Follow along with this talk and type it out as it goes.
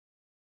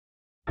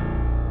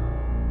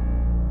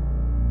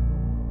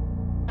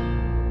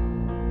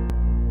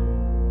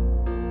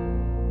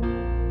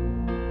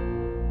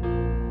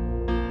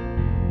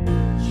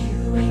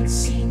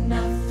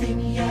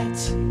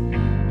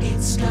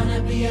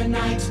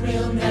night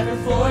we'll never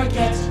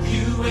forget.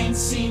 You ain't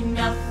seen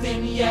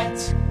nothing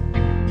yet.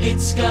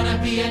 It's gonna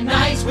be a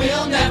night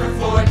we'll never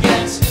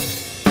forget.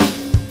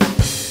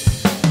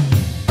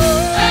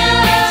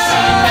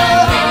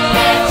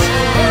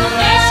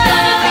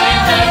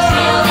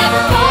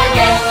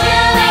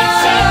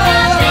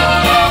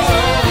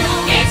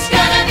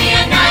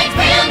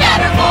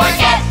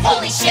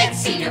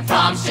 Senior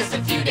prom's just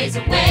a few days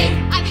away.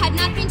 I've had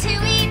nothing to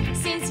eat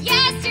since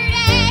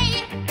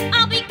yesterday.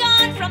 I'll be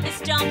gone from this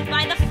dump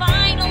by the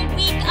final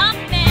week of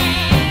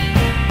May.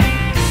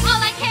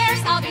 All I care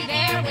is I'll be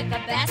there with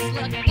the best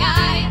looking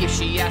guy. If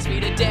she asks me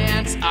to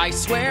dance, I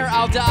swear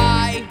I'll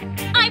die.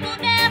 I will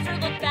never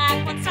look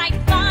back once I